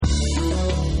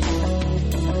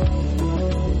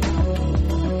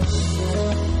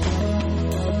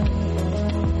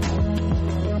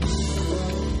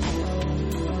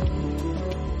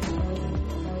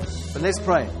But let's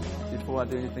pray before I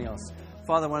do anything else.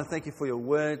 Father, I want to thank you for your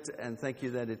word, and thank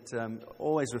you that it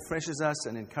always refreshes us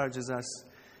and encourages us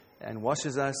and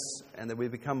washes us, and that we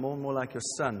become more and more like your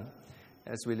Son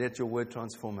as we let your word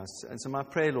transform us. And so my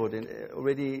prayer, Lord, and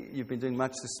already you've been doing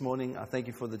much this morning. I thank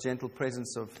you for the gentle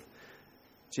presence of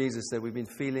Jesus that we've been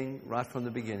feeling right from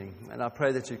the beginning. And I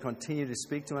pray that you continue to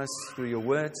speak to us through your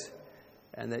word,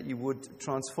 and that you would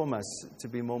transform us to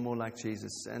be more and more like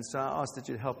Jesus. And so I ask that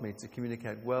you'd help me to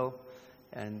communicate well,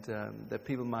 and that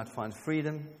people might find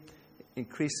freedom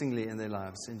increasingly in their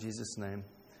lives. In Jesus' name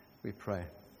we pray.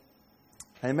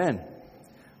 Amen.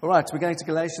 All right, we're going to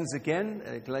Galatians again,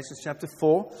 Galatians chapter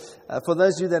 4. For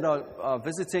those of you that are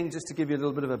visiting, just to give you a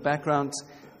little bit of a background,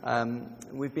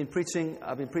 I've been preaching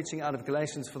out of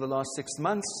Galatians for the last 6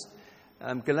 months.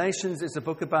 Galatians is a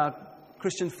book about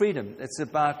Christian freedom. It's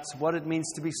about what it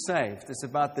means to be saved. It's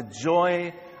about the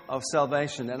joy of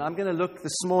salvation. And I'm going to look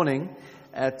this morning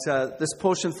at this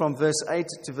portion from verse 8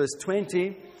 to verse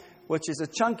 20, which is a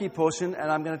chunky portion, and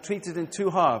I'm going to treat it in two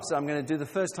halves. I'm going to do the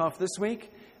first half this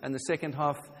week and the second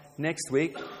half next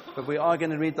week, but we are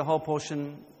going to read the whole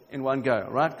portion in one go,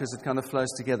 right? Because it kind of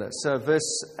flows together. So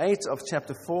verse 8 of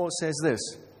chapter 4 says this: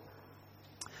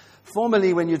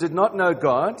 "Formerly, when you did not know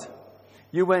God,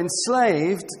 you were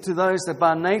enslaved to those that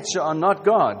by nature are not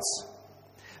God's.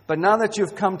 But now that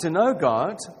you've come to know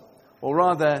God, or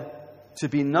rather to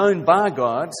be known by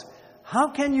God, how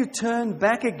can you turn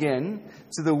back again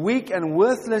to the weak and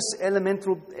worthless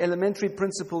elementary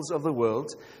principles of the world,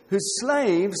 whose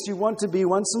slaves you want to be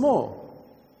once more?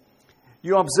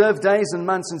 You observe days and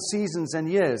months and seasons and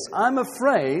years. I'm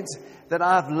afraid that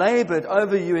I have labored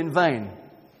over you in vain.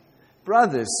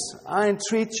 Brothers, I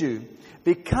entreat you,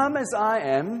 become as I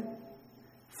am,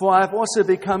 for I have also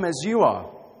become as you are.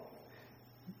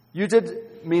 You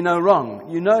did me no wrong.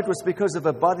 You know it was because of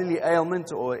a bodily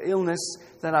ailment or illness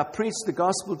that I preached the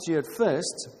gospel to you at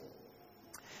first.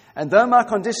 And though my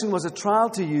condition was a trial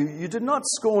to you, you did not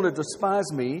scorn or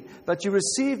despise me, but you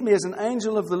received me as an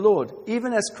angel of the Lord,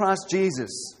 even as Christ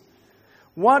Jesus.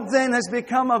 What then has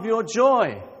become of your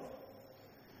joy?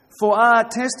 For I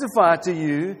testify to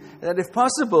you that if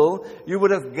possible, you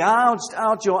would have gouged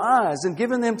out your eyes and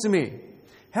given them to me.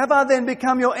 Have I then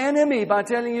become your enemy by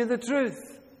telling you the truth?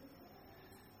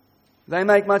 They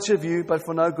make much of you, but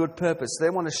for no good purpose. They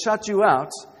want to shut you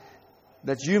out,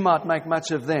 that you might make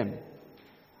much of them.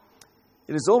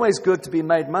 It is always good to be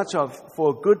made much of for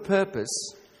a good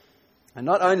purpose, and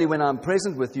not only when I am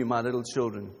present with you, my little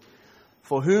children,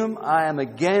 for whom I am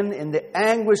again in the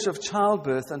anguish of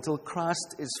childbirth until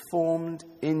Christ is formed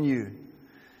in you.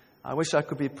 I wish I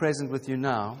could be present with you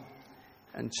now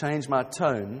and change my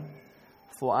tone,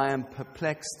 for I am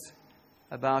perplexed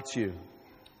about you."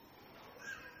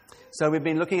 So we've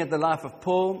been looking at the life of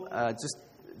Paul. Just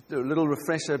a little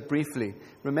refresher briefly.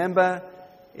 Remember,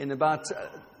 in about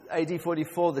AD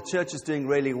 44, the church is doing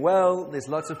really well. There's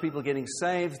lots of people getting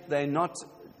saved. They're not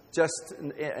just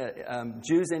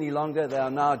Jews any longer. They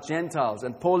are now Gentiles.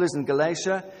 And Paul is in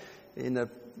Galatia, in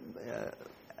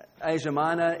Asia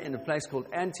Minor, in a place called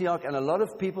Antioch. And a lot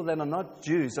of people that are not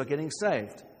Jews are getting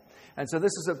saved. And so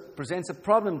this presents a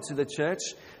problem to the church,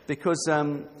 because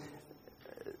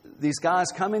these guys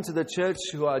come into the church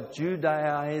who are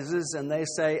Judaizers, and they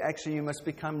say, actually, you must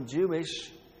become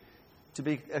Jewish to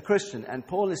be a Christian. And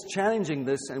Paul is challenging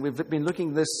this, and we've been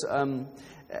looking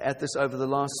at this over the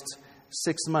last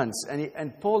 6 months.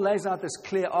 And Paul lays out this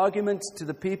clear argument to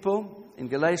the people in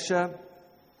Galatia.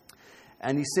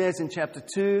 And he says in chapter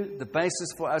 2, the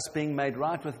basis for us being made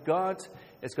right with God,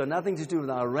 it's got nothing to do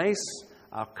with our race,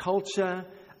 our culture,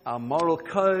 our moral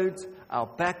code, our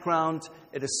background.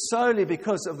 It is solely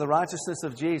because of the righteousness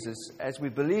of Jesus. As we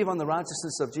believe on the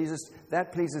righteousness of Jesus,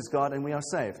 that pleases God and we are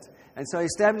saved. And so he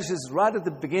establishes right at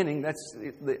the beginning, that's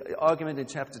the argument in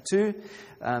chapter 2,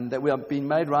 that we are being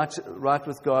made right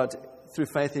with God through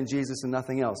faith in Jesus and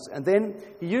nothing else. And then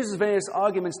he uses various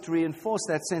arguments to reinforce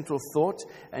that central thought.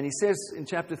 And he says in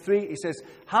chapter 3, he says,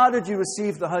 how did you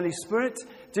receive the Holy Spirit?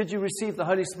 Did you receive the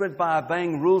Holy Spirit by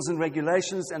obeying rules and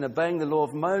regulations and obeying the law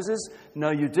of Moses?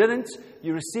 No, you didn't.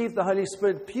 You received the Holy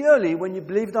Spirit purely when you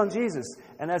believed on Jesus.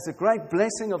 And as a great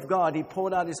blessing of God, he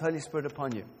poured out his Holy Spirit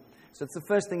upon you. So it's the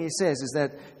first thing he says, is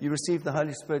that you receive the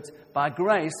Holy Spirit by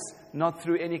grace, not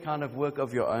through any kind of work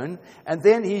of your own. And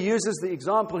then he uses the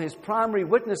example, his primary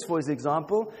witness for his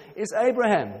example is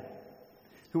Abraham,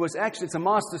 who was actually, it's a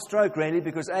master stroke really,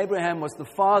 because Abraham was the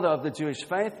father of the Jewish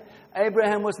faith.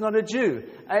 Abraham was not a Jew.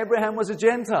 Abraham was a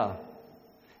Gentile.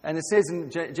 And it says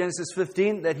in Genesis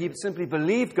 15 that he simply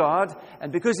believed God, and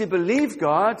because he believed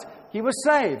God, he was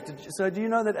saved. So do you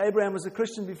know that Abraham was a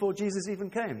Christian before Jesus even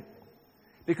came?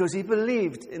 because he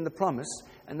believed in the promise,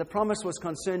 and the promise was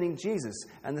concerning Jesus.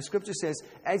 And the scripture says,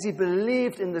 as he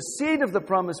believed in the seed of the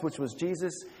promise, which was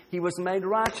Jesus, he was made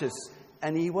righteous,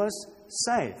 and he was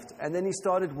saved. And then he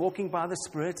started walking by the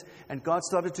Spirit, and God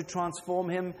started to transform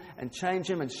him and change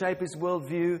him and shape his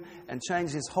worldview and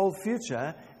change his whole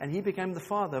future, and he became the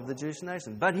father of the Jewish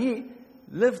nation. But he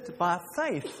lived by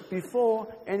faith before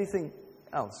anything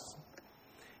else.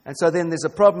 And so then there's a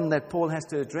problem that Paul has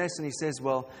to address, and he says,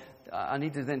 well, I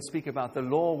need to then speak about the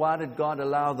law. Why did God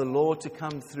allow the law to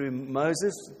come through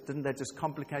Moses? Didn't that just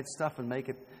complicate stuff and make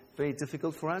it very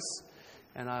difficult for us?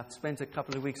 And I've spent a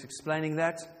couple of weeks explaining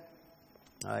that.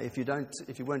 If you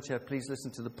weren't here, please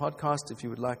listen to the podcast if you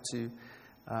would like to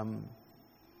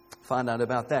find out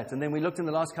about that. And then we looked in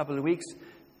the last couple of weeks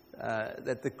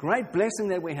that the great blessing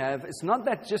that we have is not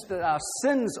that just that our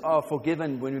sins are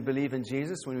forgiven when we believe in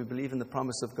Jesus, when we believe in the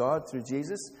promise of God through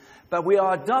Jesus, but we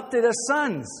are adopted as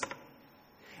sons.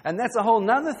 And that's a whole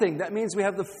nother thing. That means we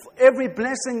have every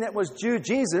blessing that was due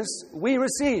Jesus, we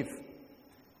receive.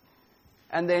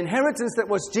 And the inheritance that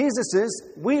was Jesus's,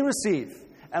 we receive.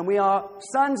 And we are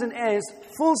sons and heirs,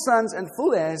 full sons and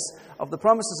full heirs of the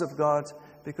promises of God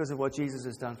because of what Jesus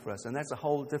has done for us. And that's a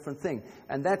whole different thing.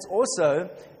 And that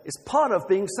also is part of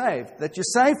being saved. That you're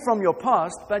saved from your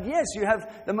past, but yes, you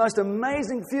have the most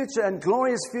amazing future and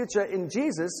glorious future in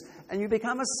Jesus, and you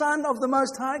become a son of the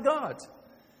Most High God.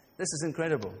 This is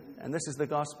incredible. And this is the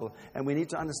gospel. And we need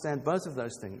to understand both of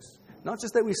those things. Not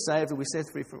just that we're saved and we're set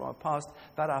free from our past,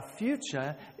 but our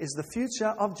future is the future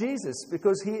of Jesus,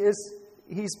 because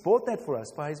He's bought that for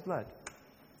us by His blood.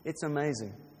 It's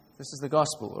amazing. This is the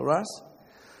gospel, all right?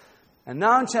 And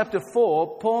now in chapter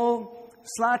 4, Paul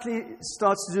slightly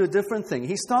starts to do a different thing.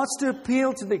 He starts to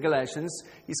appeal to the Galatians.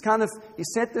 He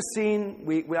set the scene.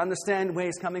 We understand where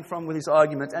he's coming from with his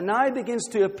argument. And now he begins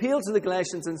to appeal to the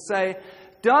Galatians and say,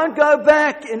 don't go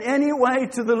back in any way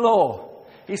to the law.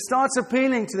 He starts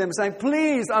appealing to them, saying,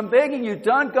 please, I'm begging you,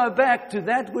 don't go back to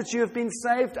that which you have been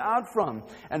saved out from.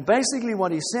 And basically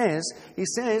what he says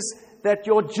that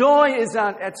your joy is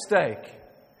at stake.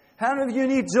 How many of you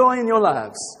need joy in your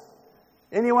lives?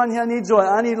 Anyone here need joy?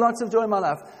 I need lots of joy in my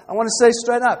life. I want to say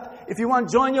straight up, if you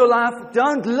want joy in your life,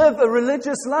 don't live a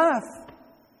religious life.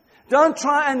 Don't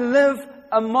try and live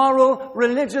a moral,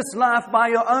 religious life by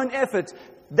your own effort.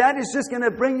 That is just going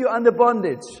to bring you under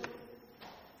bondage.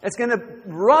 It's going to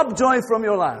rob joy from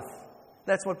your life.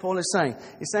 That's what Paul is saying.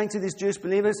 He's saying to these Jewish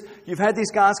believers, you've had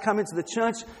these guys come into the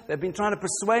church. They've been trying to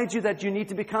persuade you that you need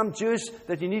to become Jewish,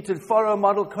 that you need to follow a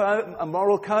moral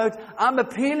code. I'm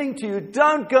appealing to you.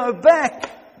 Don't go back.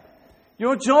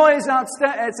 Your joy is at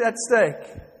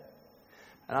stake.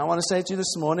 And I want to say to you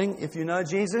this morning, if you know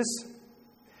Jesus,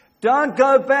 don't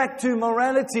go back to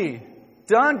morality.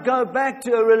 Don't go back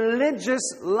to a religious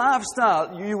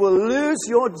lifestyle. You will lose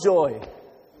your joy.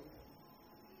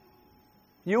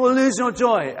 You will lose your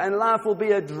joy, and life will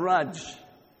be a drudge.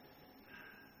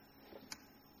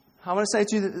 I want to say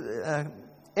to you that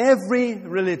every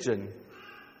religion,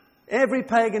 every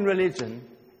pagan religion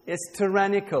is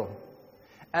tyrannical.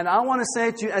 And I want to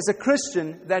say to you as a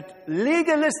Christian that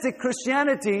legalistic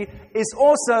Christianity is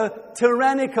also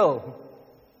tyrannical.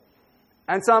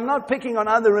 And so I'm not picking on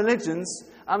other religions.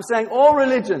 I'm saying all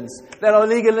religions that are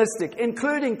legalistic,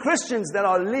 including Christians that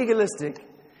are legalistic,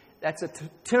 that's a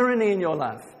tyranny in your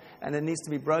life, and it needs to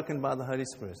be broken by the Holy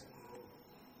Spirit.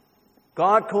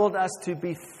 God called us to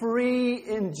be free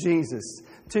in Jesus,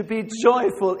 to be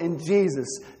joyful in Jesus,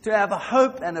 to have a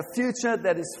hope and a future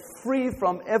that is free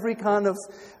from every kind of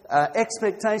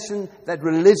expectation that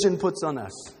religion puts on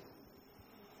us.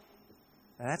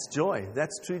 And that's joy.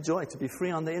 That's true joy, to be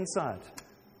free on the inside.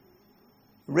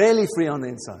 Really free on the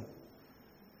inside.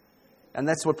 And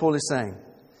that's what Paul is saying.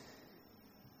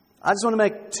 I just want to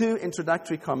make two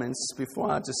introductory comments before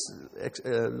I just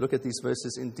look at these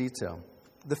verses in detail.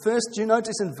 The first, do you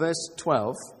notice in verse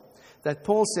 12 that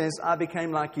Paul says, I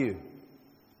became like you?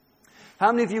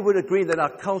 How many of you would agree that our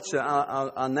culture,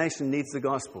 our nation needs the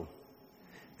gospel?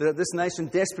 That this nation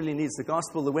desperately needs the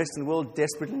gospel. The Western world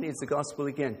desperately needs the gospel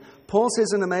again. Paul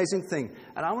says an amazing thing.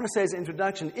 And I want to say as an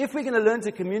introduction, if we're going to learn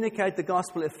to communicate the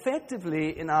gospel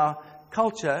effectively in our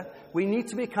culture, we need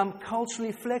to become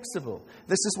culturally flexible.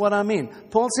 This is what I mean.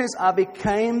 Paul says, I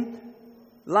became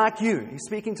like you. He's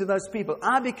speaking to those people.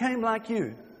 I became like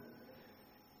you.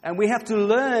 And we have to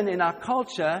learn in our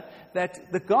culture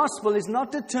that the gospel is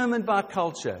not determined by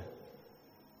culture.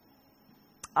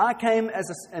 I came as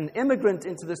an immigrant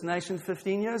into this nation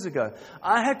 15 years ago.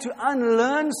 I had to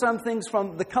unlearn some things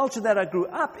from the culture that I grew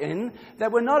up in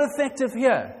that were not effective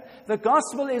here. The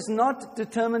gospel is not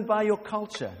determined by your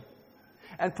culture.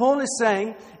 And Paul is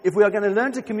saying, if we are going to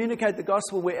learn to communicate the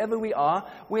gospel wherever we are,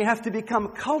 we have to become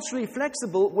culturally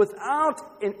flexible without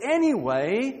in any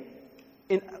way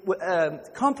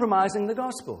compromising the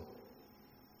gospel.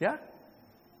 Yeah?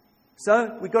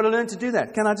 So we've got to learn to do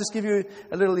that. Can I just give you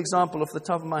a little example off the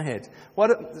top of my head?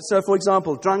 So, for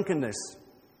example, drunkenness.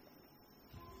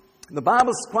 The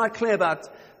Bible's quite clear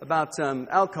about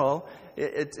alcohol.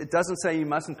 It doesn't say you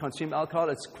mustn't consume alcohol.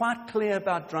 It's quite clear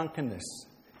about drunkenness.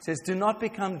 It says, do not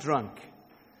become drunk.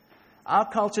 Our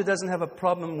culture doesn't have a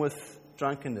problem with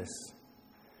drunkenness.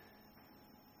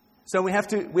 So we have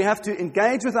to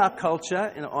engage with our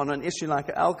culture on an issue like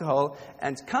alcohol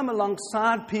and come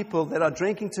alongside people that are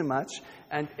drinking too much.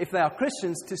 And if they are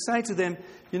Christians, to say to them,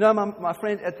 you know, my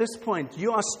friend, at this point,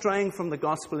 you are straying from the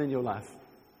gospel in your life.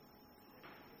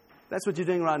 That's what you're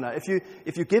doing right now.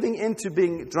 If you're giving in to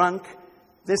being drunk,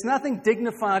 there's nothing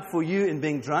dignified for you in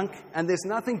being drunk, and there's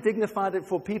nothing dignified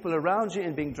for people around you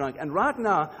in being drunk. And right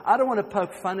now, I don't want to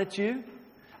poke fun at you.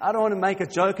 I don't want to make a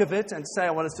joke of it and say,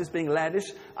 well, it's just being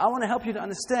laddish. I want to help you to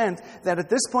understand that at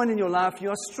this point in your life, you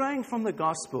are straying from the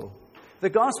gospel. The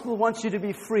gospel wants you to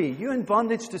be free. You're in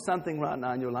bondage to something right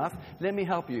now in your life. Let me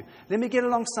help you. Let me get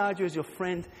alongside you as your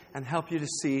friend and help you to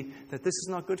see that this is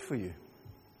not good for you.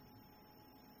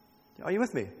 Are you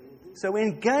with me? So we're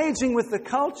engaging with the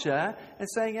culture and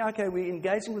saying, yeah, okay, we're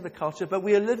engaging with the culture, but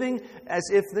we are living as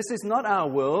if this is not our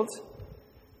world.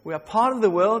 We are part of the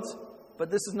world, but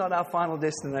this is not our final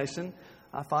destination.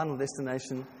 Our final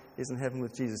destination is in heaven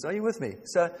with Jesus. Are you with me?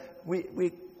 So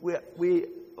we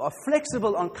are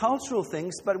flexible on cultural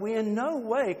things, but we in no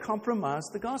way compromise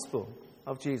the gospel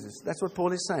of Jesus. That's what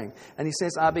Paul is saying. And he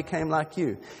says, I became like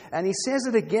you. And he says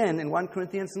it again in 1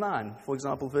 Corinthians 9, for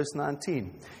example, verse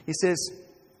 19. He says,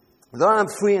 though I am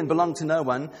free and belong to no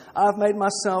one, I have made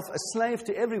myself a slave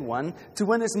to everyone to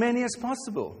win as many as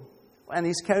possible. And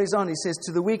he carries on. He says,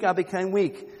 to the weak I became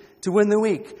weak, to win the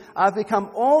weak. I've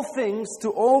become all things to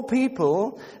all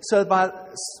people, so by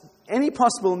any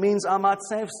possible means I might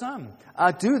save some.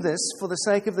 I do this for the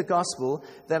sake of the gospel,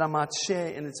 that I might share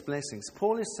in its blessings.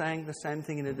 Paul is saying the same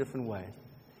thing in a different way.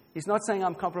 He's not saying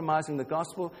I'm compromising the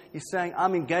gospel. He's saying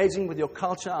I'm engaging with your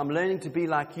culture. I'm learning to be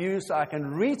like you so I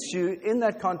can reach you in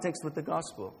that context with the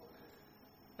gospel.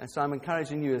 And so I'm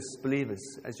encouraging you as believers,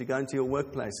 as you go into your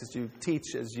workplace, as you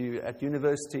teach, as you at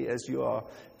university, as you are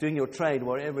doing your trade,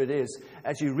 whatever it is,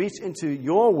 as you reach into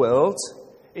your world,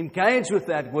 engage with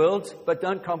that world, but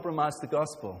don't compromise the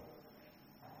gospel,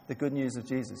 the good news of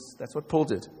Jesus. That's what Paul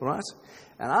did, right?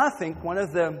 And I think one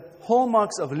of the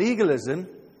hallmarks of legalism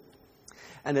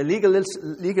and a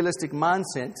legalistic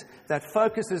mindset that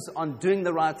focuses on doing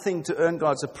the right thing to earn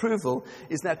God's approval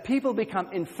is that people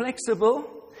become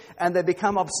inflexible and they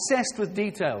become obsessed with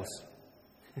details.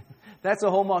 That's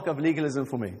a hallmark of legalism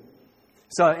for me.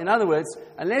 So, in other words,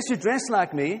 unless you dress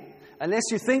like me, unless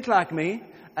you think like me,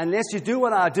 unless you do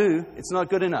what I do, it's not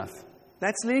good enough.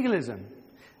 That's legalism.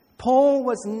 Paul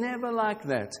was never like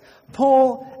that.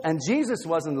 Paul and Jesus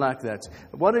wasn't like that.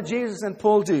 What did Jesus and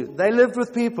Paul do? They lived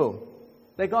with people.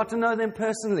 They got to know them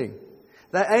personally.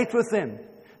 They ate with them.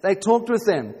 They talked with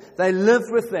them. They lived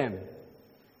with them.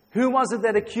 Who was it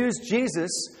that accused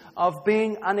Jesus of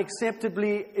being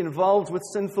unacceptably involved with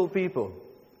sinful people?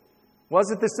 Was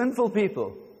it the sinful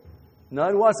people? No,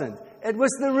 it wasn't. It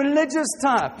was the religious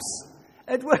types.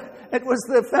 It was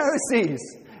the Pharisees.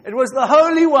 It was the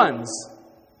holy ones.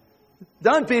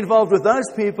 Don't be involved with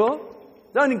those people.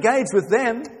 Don't engage with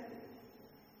them.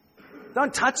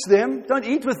 Don't touch them. Don't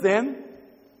eat with them.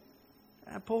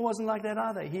 And Paul wasn't like that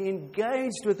either. He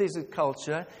engaged with his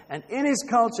culture, and in his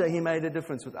culture he made a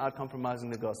difference without compromising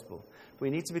the gospel. We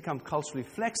need to become culturally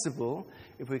flexible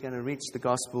if we're going to reach the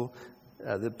gospel,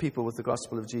 the people with the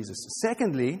gospel of Jesus.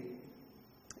 Secondly,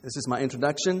 this is my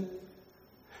introduction.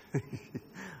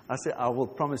 I said, I will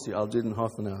promise you, I'll do it in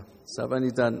half an hour. So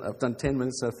I've done 10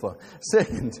 minutes so far.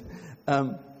 Second,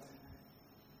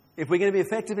 if we're going to be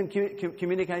effective in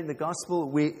communicating the gospel,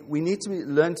 we need to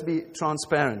learn to be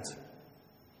transparent.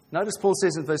 Notice Paul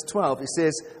says in verse 12, he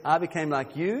says, I became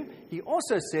like you. He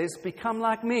also says, become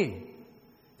like me.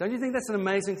 Don't you think that's an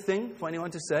amazing thing for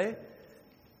anyone to say?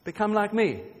 Become like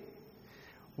me.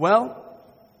 Well,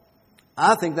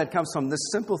 I think that comes from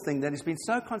this simple thing that he's been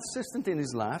so consistent in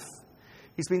his life.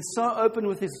 He's been so open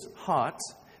with his heart.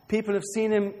 People have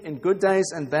seen him in good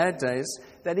days and bad days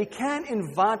that he can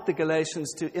invite the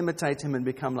Galatians to imitate him and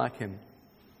become like him.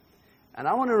 And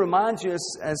I want to remind you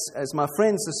as my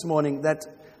friends this morning that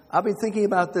I've been thinking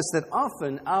about this, that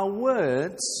often our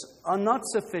words are not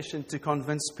sufficient to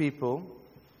convince people,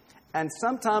 and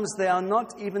sometimes they are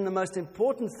not even the most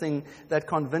important thing that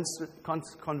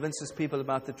convinces people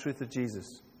about the truth of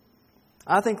Jesus.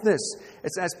 I think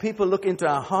it's as people look into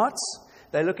our hearts,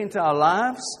 they look into our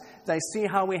lives, they see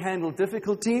how we handle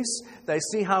difficulties, they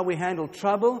see how we handle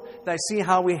trouble, they see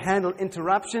how we handle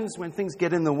interruptions when things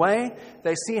get in the way,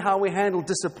 they see how we handle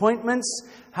disappointments,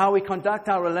 how we conduct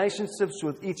our relationships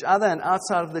with each other and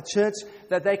outside of the church,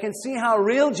 that they can see how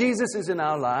real Jesus is in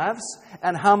our lives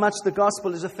and how much the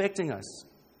gospel is affecting us.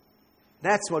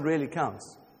 That's what really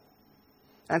counts.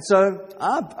 And so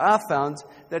I've found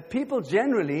that people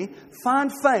generally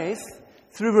find faith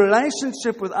through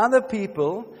relationship with other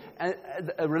people, and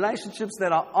relationships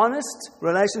that are honest,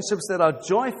 relationships that are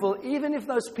joyful, even if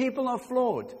those people are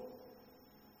flawed.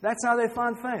 That's how they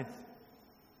find faith.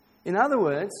 In other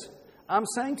words, I'm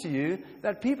saying to you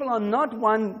that people are not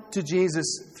won to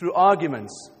Jesus through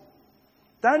arguments.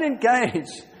 Don't engage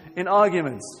in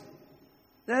arguments.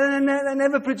 They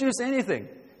never produce anything.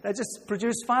 They just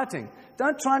produce fighting.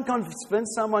 Don't try and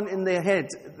convince someone in their head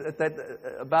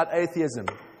about atheism.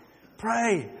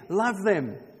 Pray. Love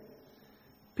them.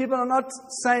 People are not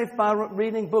saved by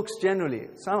reading books generally.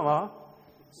 Some are.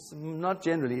 Not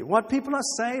generally. What people are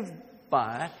saved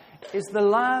by is the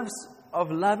lives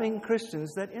of loving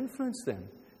Christians that influence them.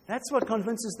 That's what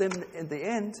convinces them in the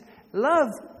end. Love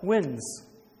wins.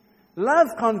 Love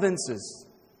convinces.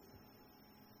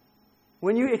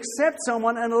 When you accept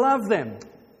someone and love them.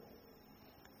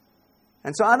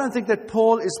 And so I don't think that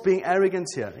Paul is being arrogant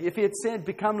here. If he had said,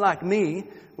 become like me,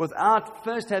 without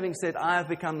first having said, I have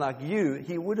become like you,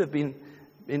 he would have been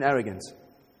arrogant.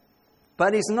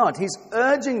 But he's not. He's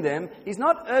urging them. He's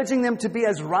not urging them to be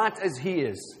as right as he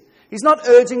is. He's not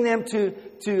urging them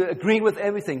to agree with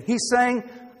everything. He's saying,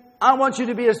 I want you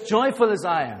to be as joyful as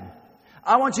I am.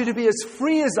 I want you to be as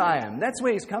free as I am. That's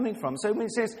where he's coming from. So when he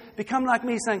says, become like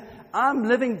me, he's saying, I'm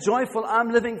living joyful,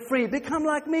 I'm living free. Become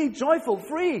like me, joyful,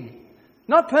 free.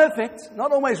 Not perfect,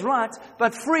 not always right,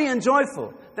 but free and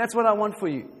joyful. That's what I want for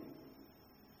you.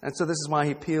 And so this is why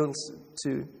he appeals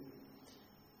to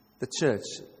the church.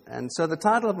 And so the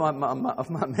title of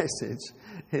my message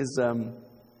is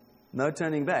No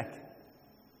Turning Back.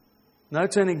 No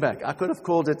turning back. I could have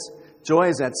called it Joy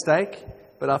is at Stake,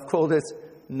 but I've called it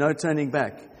No Turning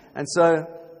Back. And so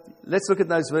let's look at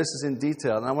those verses in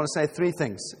detail. And I want to say three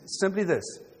things. Simply this.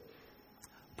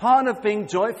 Part of being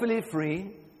joyfully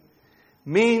free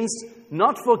means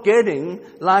not forgetting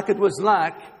what it was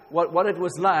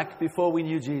like before we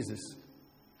knew Jesus.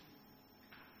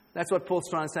 That's what Paul's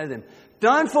trying to say to them.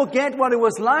 Don't forget what it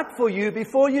was like for you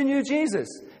before you knew Jesus.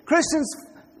 Christians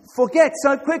forget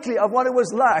so quickly of what it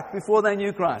was like before they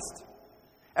knew Christ.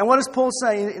 And what does Paul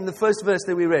say in the first verse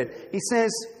that we read? He says,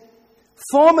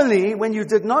 formerly, when you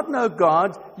did not know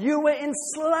God, you were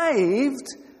enslaved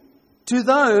to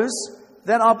those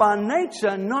that are by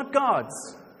nature not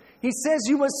God's. He says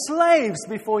you were slaves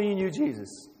before you knew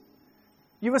Jesus.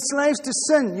 You were slaves to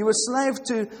sin. You were slaves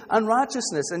to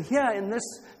unrighteousness. And here in this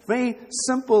very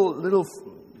simple little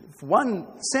one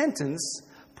sentence,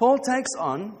 Paul takes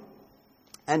on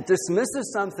and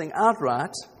dismisses something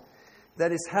outright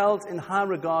that is held in high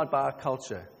regard by our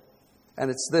culture.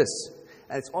 And it's this.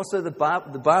 And it's also the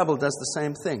Bible does the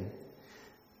same thing.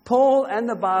 Paul and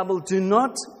the Bible do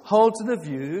not hold to the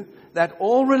view that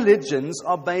all religions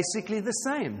are basically the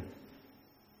same.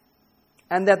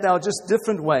 And that there are just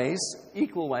different ways,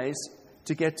 equal ways,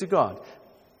 to get to God.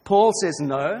 Paul says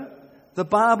no. The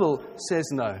Bible says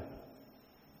no.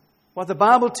 What the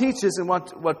Bible teaches and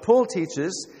what Paul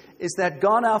teaches is that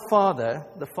God our Father,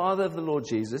 the Father of the Lord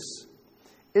Jesus,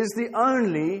 is the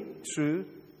only true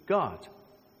God.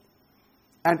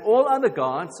 And all other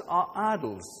gods are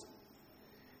idols.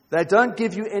 They don't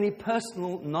give you any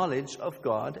personal knowledge of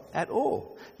God at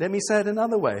all. Let me say it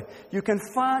another way. You can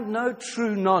find no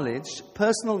true knowledge,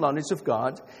 personal knowledge of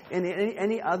God in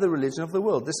any other religion of the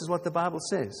world. This is what the Bible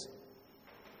says.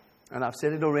 And I've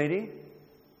said it already.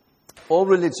 All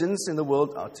religions in the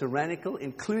world are tyrannical,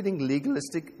 including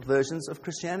legalistic versions of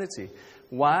Christianity.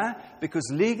 Why? Because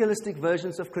legalistic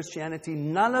versions of Christianity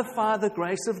nullify the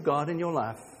grace of God in your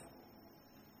life.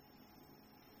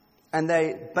 And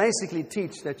they basically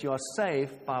teach that you are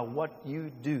saved by what you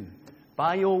do,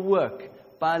 by your work,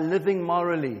 by living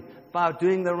morally, by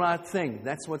doing the right thing.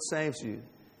 That's what saves you.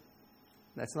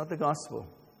 That's not the gospel.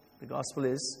 The gospel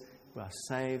is we are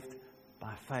saved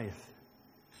by faith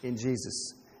in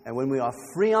Jesus. And when we are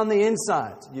free on the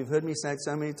inside, you've heard me say it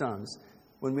so many times,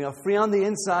 when we are free on the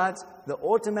inside, the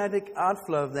automatic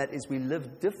outflow of that is we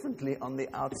live differently on the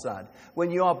outside.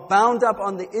 When you are bound up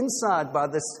on the inside by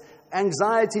this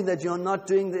anxiety that you're not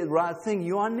doing the right thing,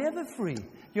 you are never free.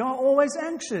 You are always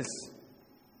anxious.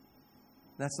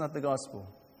 That's not the gospel.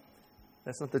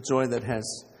 That's not the joy that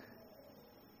has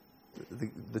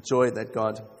the joy that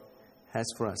God has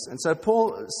for us. And so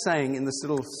Paul is saying in this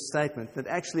little statement that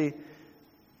actually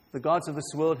the gods of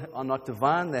this world are not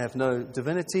divine. They have no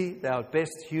divinity. They are at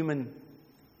best human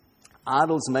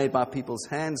idols made by people's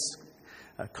hands,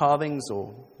 carvings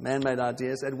or man-made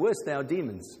ideas. At worst, they are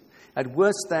demons. At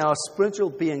worst, they are spiritual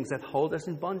beings that hold us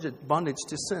in bondage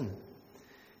to sin.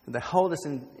 They hold us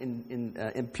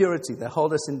in impurity. They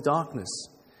hold us in darkness.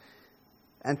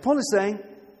 And Paul is saying,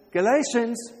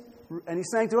 Galatians, and he's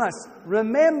saying to us,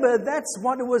 remember that's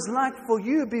what it was like for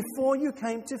you before you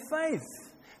came to faith.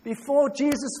 Before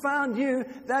Jesus found you,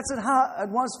 that's how it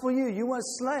was for you. You were a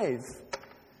slave.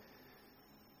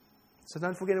 So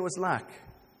don't forget it was like.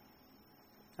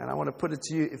 And I want to put it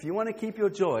to you, if you want to keep your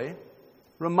joy,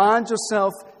 remind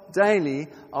yourself daily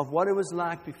of what it was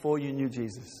like before you knew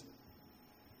Jesus.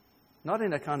 Not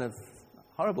in a kind of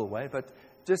horrible way, but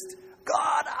just,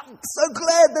 God, I'm so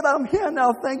glad that I'm here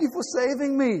now. Thank you for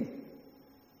saving me.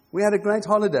 We had a great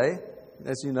holiday,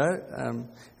 as you know.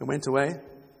 We went away.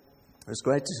 It was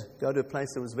great to go to a place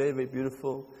that was very, very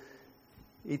beautiful,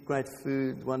 eat great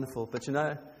food, wonderful. But you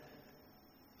know,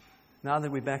 now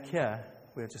that we're back here,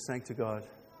 we're just saying to God,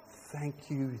 thank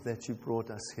you that you brought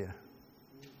us here.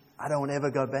 I don't want to ever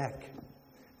go back.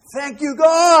 Thank you,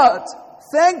 God.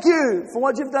 Thank you for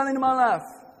what you've done in my life.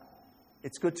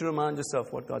 It's good to remind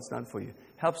yourself what God's done for you.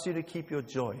 Helps you to keep your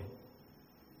joy.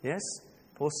 Yes?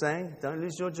 Paul's saying, don't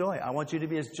lose your joy. I want you to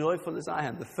be as joyful as I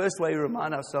am. The first way we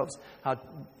remind ourselves how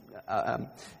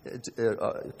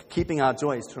keeping our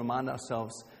joy is to remind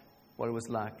ourselves what it was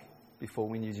like before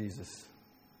we knew Jesus.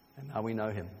 And now we know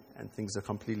him. And things are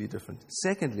completely different.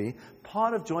 Secondly,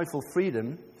 part of joyful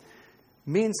freedom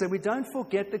means that we don't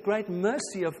forget the great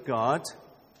mercy of God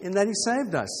in that he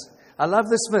saved us. I love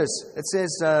this verse. It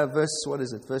says,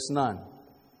 verse 9.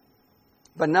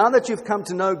 But now that you've come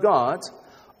to know God,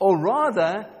 or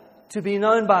rather, to be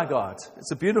known by God.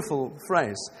 It's a beautiful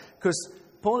phrase, because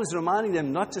Paul is reminding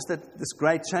them not just that this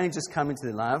great change has come into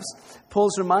their lives.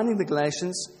 Paul's reminding the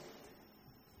Galatians,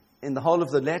 in the whole of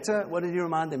the letter, what did he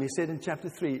remind them? He said in chapter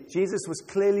 3, Jesus was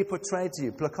clearly portrayed to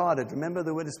you, placarded. Remember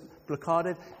the word is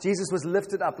placarded? Jesus was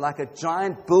lifted up like a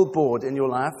giant billboard in your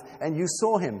life, and you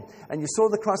saw him. And you saw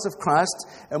the cross of Christ,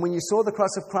 and when you saw the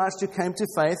cross of Christ, you came to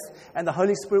faith, and the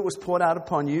Holy Spirit was poured out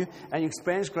upon you, and you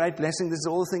experienced great blessing. These are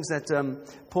all the things that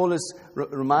Paul has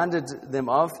reminded them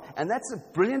of, and that's a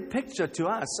brilliant picture to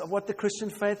us of what the Christian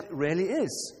faith really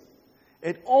is.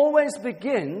 It always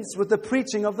begins with the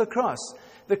preaching of the cross.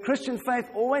 The Christian faith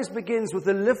always begins with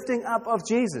the lifting up of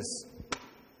Jesus.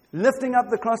 Lifting up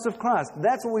the cross of Christ.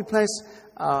 That's what we place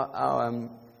our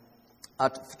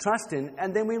trust in.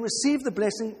 And then we receive the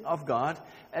blessing of God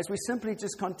as we simply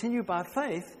just continue by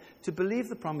faith to believe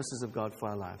the promises of God for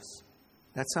our lives.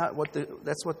 That's what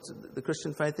the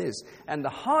Christian faith is. And the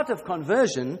heart of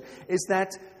conversion is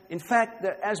that, in fact,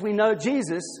 that as we know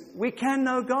Jesus, we can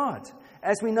know God.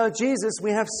 As we know Jesus,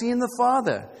 we have seen the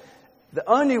Father. The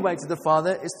only way to the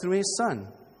Father is through his Son.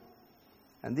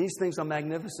 And these things are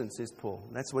magnificent, says Paul.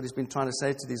 That's what he's been trying to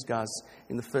say to these guys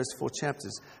in the first 4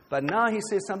 chapters. But now he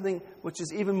says something which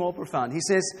is even more profound. He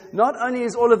says, not only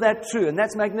is all of that true, and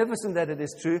that's magnificent that it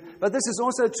is true, but this is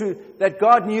also true that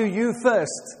God knew you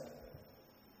first.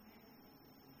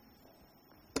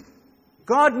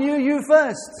 God knew you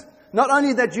first. Not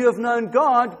only that you have known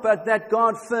God, but that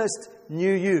God first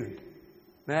knew you.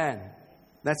 Man,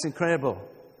 that's incredible.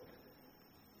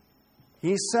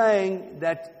 He's saying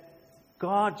that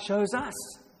God chose us.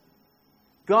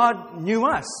 God knew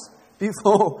us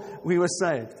before we were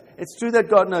saved. It's true that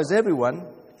God knows everyone,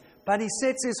 but he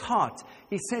sets his heart,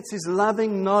 he sets his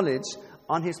loving knowledge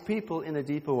on his people in a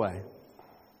deeper way.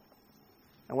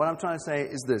 And what I'm trying to say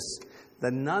is this,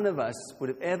 that none of us would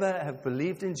have ever have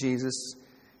believed in Jesus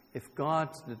if God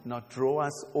did not draw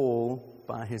us all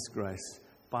by his grace,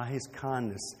 by his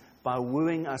kindness, by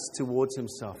wooing us towards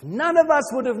himself. None of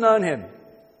us would have known him.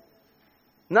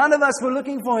 None of us were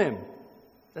looking for him.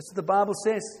 That's what the Bible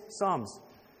says, Psalms.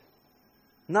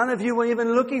 None of you were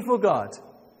even looking for God.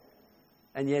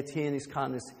 And yet he, in his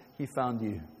kindness, he found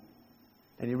you.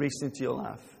 And he reached into your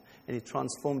life. And he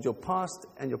transformed your past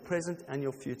and your present and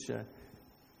your future.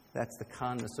 That's the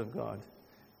kindness of God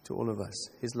to all of us,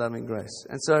 his loving grace.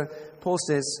 And so Paul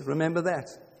says, remember that.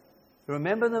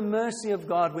 Remember the mercy of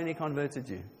God when he converted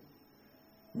you.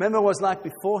 Remember what it was like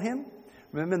before him.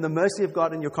 Remember the mercy of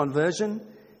God in your conversion.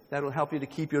 That will help you to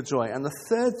keep your joy. And the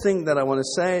third thing that I want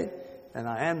to say, and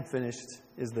I am finished,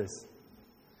 is this.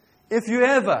 If you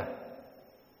ever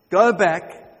go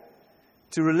back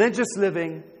to religious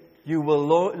living, you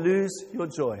will lose your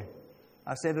joy.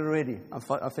 I've said it already.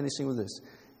 I'm finishing with this.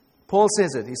 Paul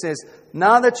says it. He says,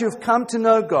 now that you've come to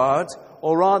know God,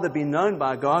 or rather be known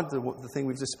by God, the thing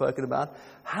we've just spoken about,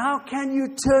 how can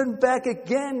you turn back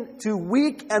again to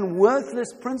weak and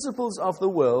worthless principles of the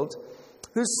world,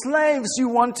 whose slaves you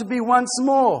want to be once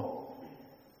more?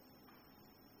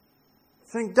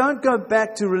 Don't go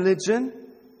back to religion.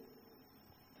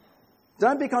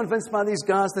 Don't be convinced by these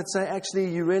guys that say,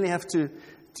 actually, you really have to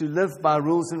live by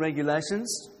rules and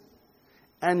regulations.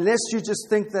 Unless you just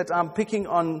think that I'm picking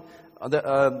on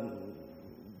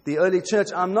the early church.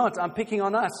 I'm not. I'm picking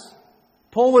on us.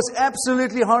 Paul was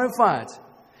absolutely horrified.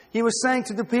 He was saying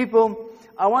to the people,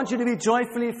 I want you to be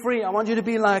joyfully free. I want you to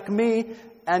be like me.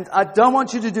 And I don't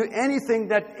want you to do anything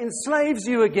that enslaves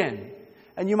you again.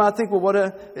 And you might think,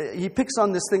 well, he picks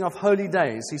on this thing of holy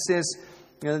days. He says,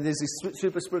 there's these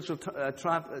super spiritual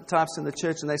types in the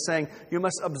church, and they're saying, you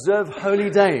must observe holy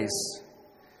days.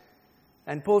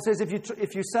 And Paul says, if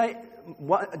you say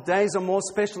what days are more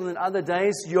special than other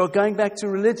days, you're going back to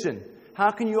religion.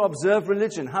 How can you observe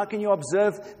religion? How can you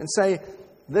observe and say,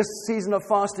 this season of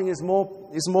fasting is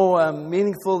more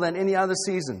meaningful than any other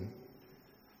season?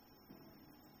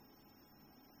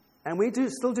 And we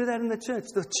still do that in the church.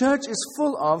 The church is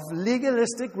full of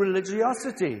legalistic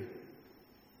religiosity.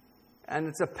 And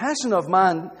it's a passion of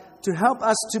mine to help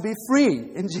us to be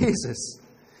free in Jesus.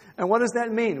 And what does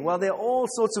that mean? Well, there are all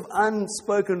sorts of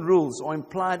unspoken rules or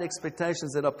implied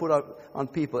expectations that are put on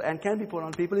people and can be put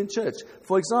on people in church.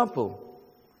 For example,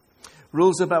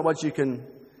 rules about what you can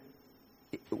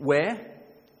wear,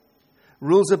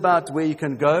 rules about where you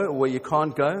can go or where you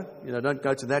can't go. Don't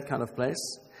go to that kind of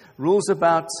place. Rules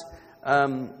about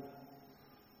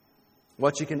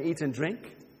what you can eat and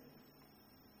drink.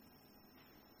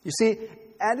 You see,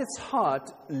 at its heart,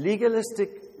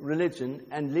 legalistic religion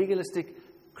and legalistic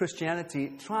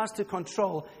Christianity tries to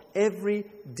control every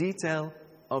detail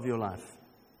of your life.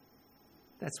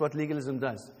 That's what legalism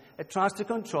does. It tries to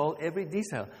control every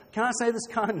detail. Can I say this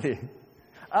kindly?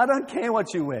 I don't care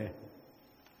what you wear.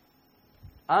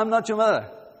 I'm not your mother.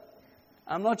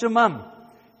 I'm not your mum.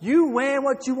 You wear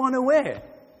what you want to wear.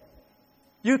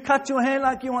 You cut your hair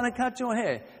like you want to cut your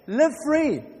hair. Live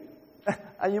free.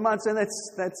 And you might say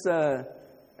that's a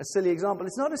silly example.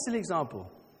 It's not a silly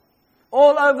example.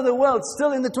 All over the world,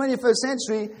 still in the 21st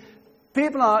century,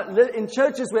 people are in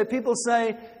churches where people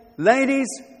say, ladies,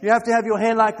 you have to have your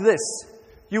hair like this.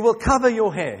 You will cover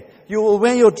your hair. You will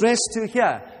wear your dress to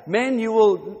here. Men, you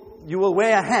will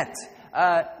wear a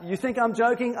hat. You think I'm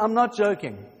joking? I'm not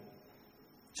joking.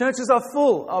 Churches are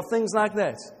full of things like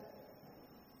that.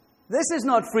 This is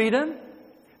not freedom.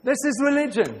 This is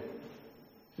religion.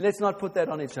 Let's not put that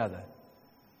on each other.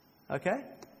 Okay?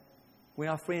 We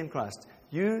are free in Christ.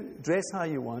 You dress how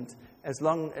you want, as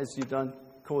long as you don't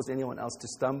cause anyone else to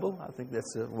stumble. I think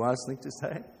that's a wise thing to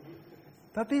say.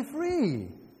 But be free.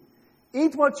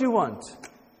 Eat what you want.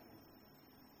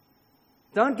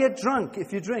 Don't get drunk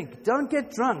if you drink. Don't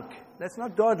get drunk. That's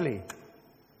not godly.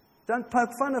 Don't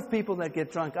poke fun of people that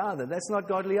get drunk either. That's not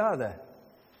godly either.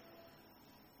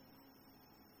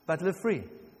 But live free.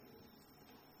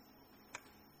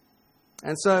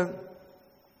 And so,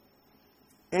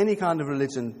 any kind of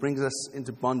religion brings us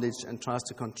into bondage and tries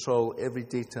to control every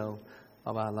detail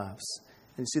of our lives.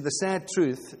 And you see, the sad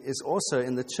truth is also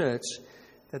in the church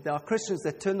that there are Christians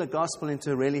that turn the gospel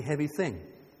into a really heavy thing.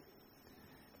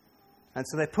 And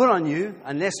so they put on you,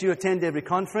 unless you attend every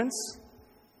conference,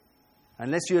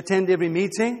 unless you attend every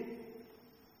meeting,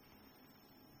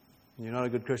 you're not a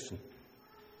good Christian.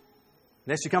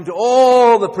 Unless you come to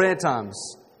all the prayer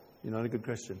times, you're not a good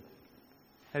Christian.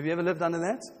 Have you ever lived under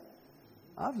that?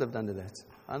 I've lived under that.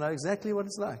 I know exactly what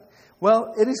it's like.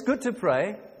 Well, it is good to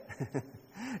pray.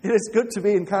 It is good to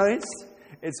be encouraged.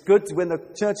 It's good when the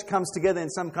church comes together in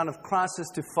some kind of crisis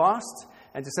to fast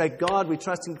and to say, God, we're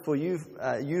trusting for you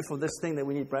for this thing that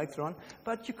we need breakthrough on.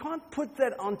 But you can't put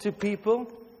that onto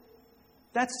people.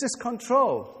 That's just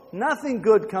control. Nothing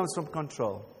good comes from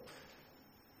control.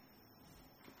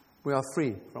 We are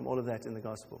free from all of that in the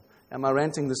gospel. Am I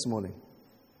ranting this morning?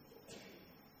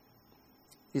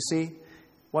 You see,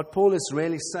 what Paul is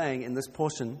really saying in this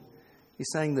portion, he's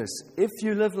saying this. If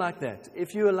you live like that,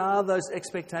 if you allow those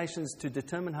expectations to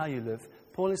determine how you live,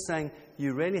 Paul is saying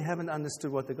you really haven't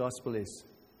understood what the gospel is.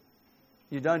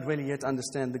 You don't really yet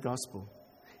understand the gospel.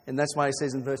 And that's why he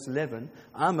says in verse 11,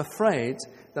 I'm afraid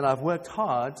that I've worked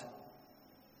hard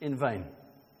in vain.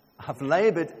 I've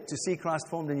labored to see Christ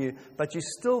formed in you, but you're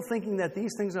still thinking that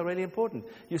these things are really important.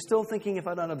 You're still thinking, if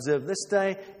I don't observe this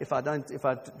day, if I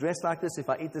dress like this, if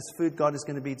I eat this food, God is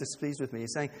going to be displeased with me.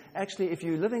 He's saying, actually, if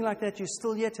you're living like that, you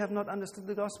still yet have not understood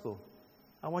the gospel.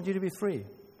 I want you to be free.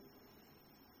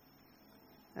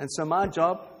 And so my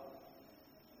job,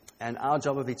 and our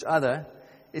job of each other,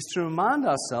 is to remind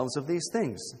ourselves of these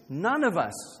things. None of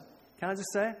us, can I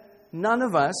just say, none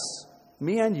of us,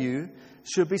 me and you,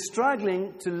 should be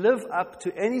struggling to live up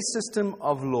to any system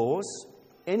of laws,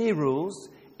 any rules,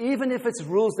 even if it's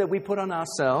rules that we put on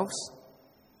ourselves.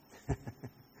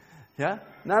 Yeah?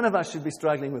 None of us should be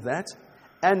struggling with that.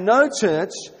 And no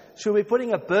church should be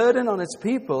putting a burden on its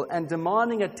people and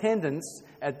demanding attendance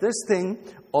at this thing,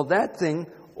 or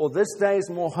this day is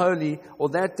more holy, or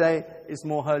that day is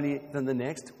more holy than the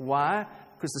next. Why?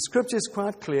 Because the scripture is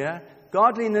quite clear.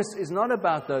 Godliness is not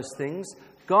about those things.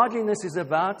 Godliness is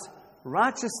about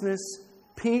righteousness,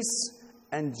 peace,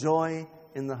 and joy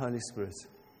in the Holy Spirit.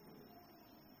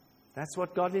 That's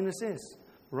what godliness is.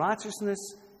 Righteousness,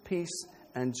 peace,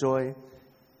 and joy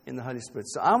in the Holy Spirit.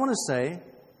 So I want to say,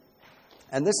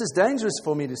 and this is dangerous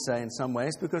for me to say in some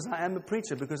ways because I am a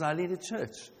preacher, because I lead a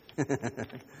church.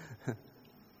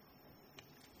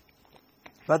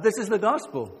 But this is the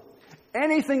gospel.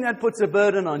 Anything that puts a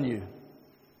burden on you,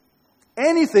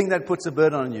 anything that puts a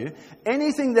burden on you,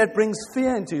 anything that brings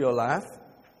fear into your life,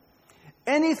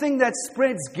 anything that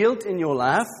spreads guilt in your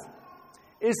life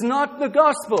is not the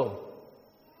gospel.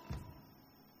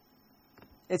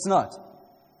 It's not.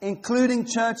 Including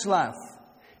church life.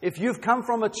 If you've come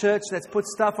from a church that's put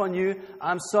stuff on you,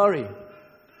 I'm sorry.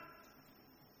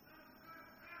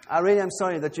 I really am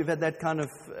sorry that you've had that kind of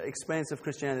experience of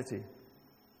Christianity.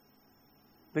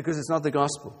 Because it's not the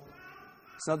gospel.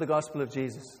 It's not the gospel of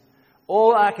Jesus.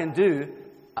 All I can do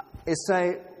is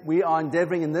say we are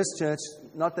endeavoring in this church,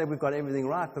 not that we've got everything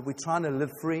right, but we're trying to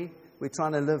live free. We're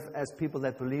trying to live as people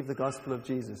that believe the gospel of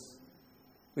Jesus.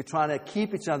 We're trying to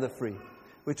keep each other free.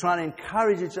 We're trying to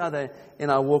encourage each other in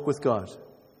our walk with God.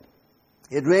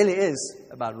 It really is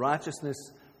about righteousness,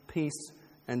 peace,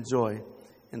 and joy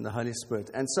in the Holy Spirit.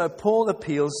 And so Paul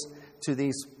appeals to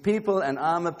these people, and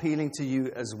I'm appealing to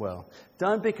you as well.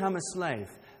 Don't become a slave.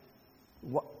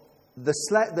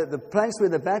 The place where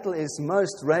the battle is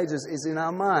most rages is in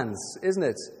our minds, isn't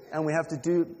it? And we have to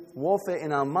do warfare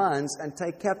in our minds and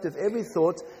take captive every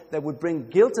thought that would bring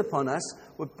guilt upon us,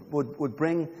 would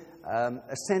bring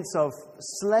a sense of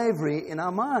slavery in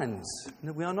our minds.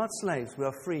 No, we are not slaves. We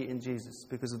are free in Jesus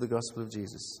because of the gospel of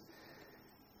Jesus.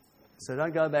 So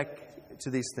don't go back to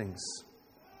these things.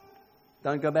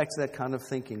 Don't go back to that kind of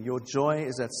thinking. Your joy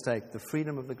is at stake. The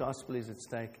freedom of the gospel is at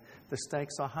stake. The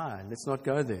stakes are high. Let's not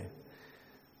go there.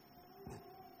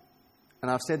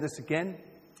 And I've said this again.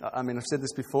 I've said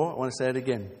this before. I want to say it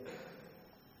again.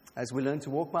 As we learn to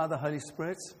walk by the Holy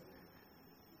Spirit,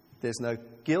 there's no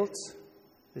guilt.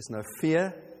 There's no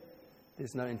fear.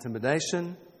 There's no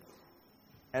intimidation.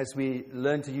 As we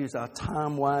learn to use our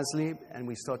time wisely and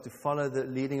we start to follow the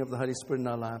leading of the Holy Spirit in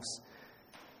our lives,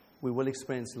 we will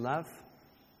experience love,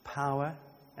 power,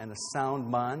 and a sound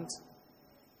mind.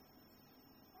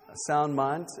 A sound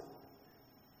mind.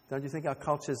 Don't you think our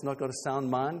culture has not got a sound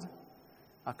mind?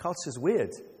 Our culture is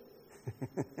weird.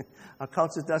 Our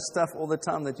culture does stuff all the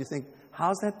time that you think,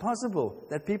 how's that possible?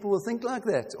 That people will think like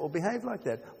that or behave like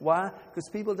that. Why? Because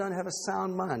people don't have a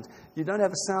sound mind. You don't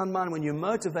have a sound mind when you're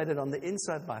motivated on the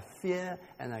inside by fear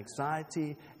and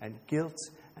anxiety and guilt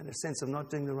and a sense of not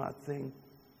doing the right thing.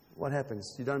 What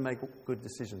happens? You don't make good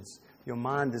decisions. Your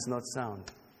mind is not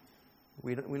sound.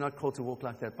 We're not called to walk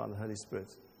like that by the Holy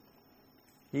Spirit.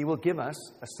 He will give us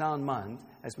a sound mind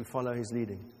as we follow His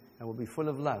leading. And we'll be full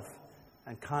of love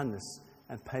and kindness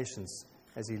and patience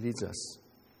as He leads us.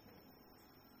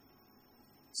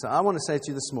 So I want to say to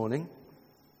you this morning,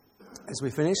 as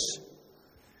we finish,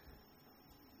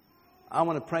 I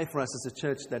want to pray for us as a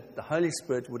church that the Holy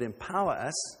Spirit would empower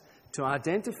us to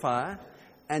identify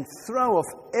and throw off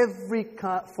every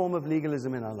form of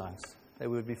legalism in our lives, that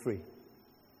we would be free.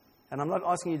 And I'm not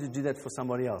asking you to do that for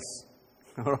somebody else.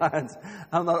 All right?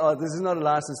 This is not a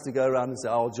license to go around and say,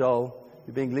 oh, Joel,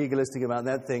 you're being legalistic about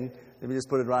that thing. Let me just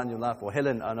put it right in your life. Or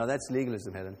Helen, oh no, that's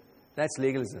legalism, Helen. That's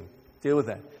legalism. Deal with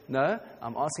that. No,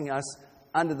 I'm asking us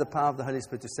under the power of the Holy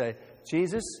Spirit to say,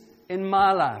 Jesus, in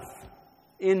my life,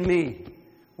 in me,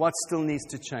 what still needs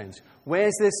to change? Where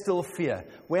is there still fear?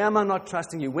 Where am I not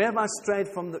trusting you? Where have I strayed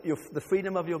from the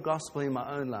freedom of your gospel in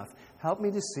my own life? Help me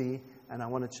to see, and I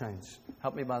want to change.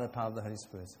 Help me by the power of the Holy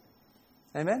Spirit.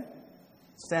 Amen?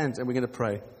 Stand, and we're going to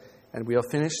pray. And we are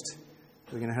finished.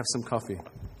 We're going to have some coffee.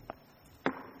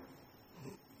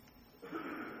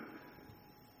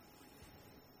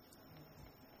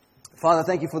 Father,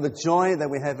 thank you for the joy that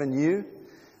we have in you.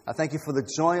 I thank you for the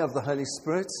joy of the Holy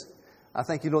Spirit. I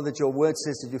thank you, Lord, that your word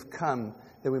says that you've come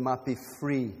that we might be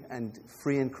free and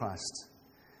free in Christ.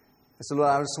 And so, Lord,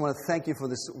 I just want to thank you for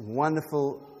this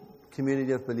wonderful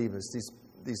community of believers,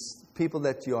 these people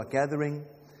that you are gathering.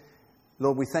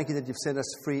 Lord, we thank you that you've set us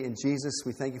free in Jesus.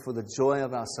 We thank you for the joy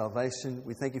of our salvation.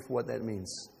 We thank you for what that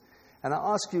means. And I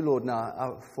ask you, Lord,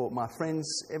 now for my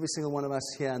friends, every single one of us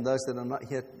here, and those that are not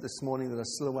here this morning, that are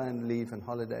still away on leave and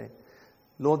holiday,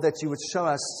 Lord, that you would show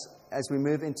us as we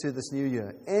move into this new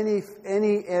year, any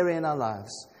area in our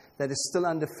lives that is still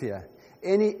under fear,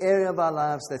 any area of our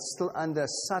lives that's still under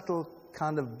subtle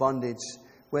kind of bondage,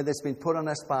 whether it's been put on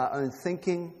us by our own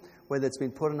thinking, whether it's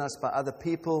been put on us by other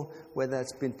people, whether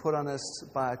it's been put on us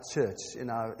by a church in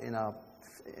our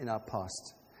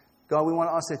past. God, we want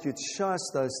to ask that you'd show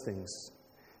us those things,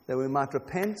 that we might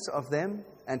repent of them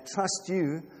and trust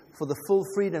you for the full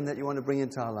freedom that you want to bring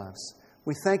into our lives.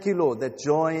 We thank you, Lord, that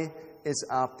joy is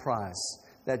our prize,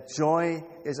 that joy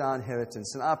is our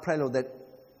inheritance. And I pray, Lord, that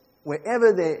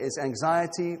wherever there is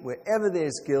anxiety, wherever there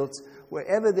is guilt,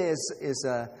 wherever there is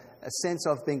a sense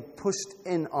of being pushed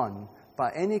in on by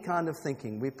any kind of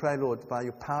thinking, we pray, Lord, by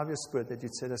your power of your Spirit, that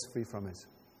you'd set us free from it,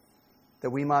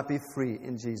 that we might be free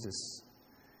in Jesus.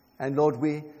 And Lord,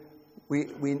 we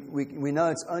know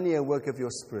it's only a work of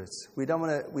your Spirit. We don't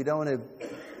want to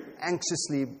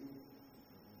anxiously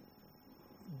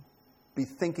be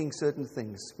thinking certain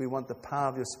things. We want the power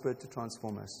of your Spirit to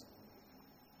transform us.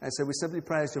 And so we simply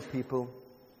pray as your people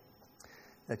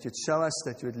that you'd show us,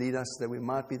 that you would lead us, that we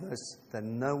might be those that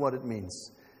know what it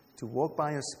means to walk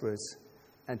by your Spirit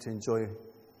and to enjoy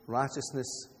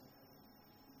righteousness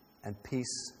and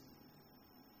peace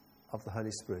of the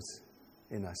Holy Spirit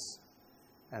in us.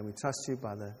 And we trust you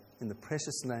in the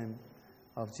precious name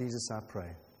of Jesus, I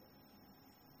pray.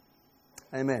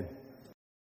 Amen.